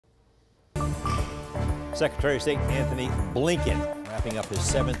Secretary of State Antony Blinken wrapping up his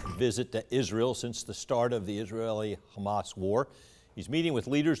 7th visit to Israel since the start of the Israeli-Hamas war. He's meeting with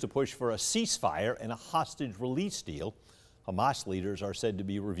leaders to push for a ceasefire and a hostage release deal. Hamas leaders are said to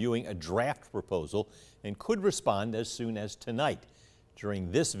be reviewing a draft proposal and could respond as soon as tonight.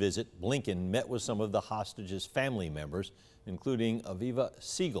 During this visit, Blinken met with some of the hostages' family members, including Aviva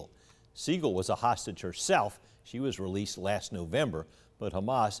Siegel. Siegel was a hostage herself. She was released last November, but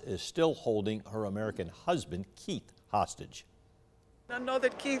Hamas is still holding her American husband, Keith, hostage. I know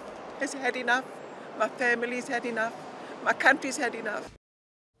that Keith has had enough. My family's had enough. My country's had enough.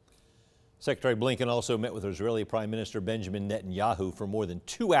 Secretary Blinken also met with Israeli Prime Minister Benjamin Netanyahu for more than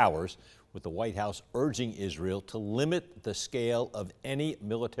 2 hours, with the White House urging Israel to limit the scale of any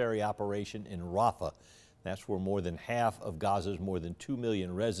military operation in Rafah. That's where more than half of Gaza's more than 2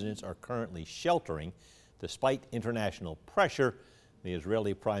 million residents are currently sheltering. Despite international pressure, the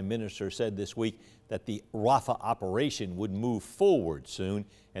Israeli Prime Minister said this week that the Rafah operation would move forward soon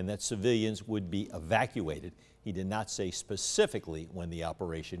and that civilians would be evacuated. He did not say specifically when the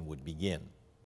operation would begin.